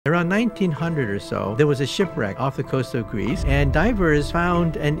Around 1900 or so, there was a shipwreck off the coast of Greece, and divers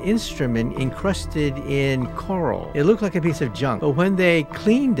found an instrument encrusted in coral. It looked like a piece of junk, but when they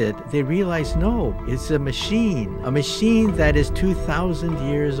cleaned it, they realized, no, it's a machine that is 2,000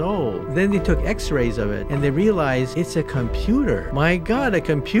 years old. Then they took x-rays of it, and they realized it's a computer. My God, a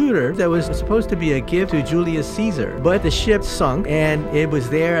computer that was supposed to be a gift to Julius Caesar. But the ship sunk, and it was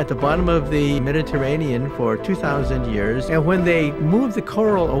there at the bottom of the Mediterranean for 2,000 years, and when they moved the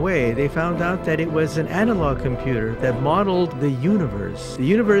coral away, they found out that it was an analog computer that modeled the universe. The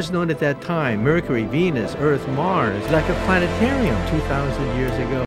universe known at that time, Mercury, Venus, Earth, Mars, like a planetarium 2,000 years ago.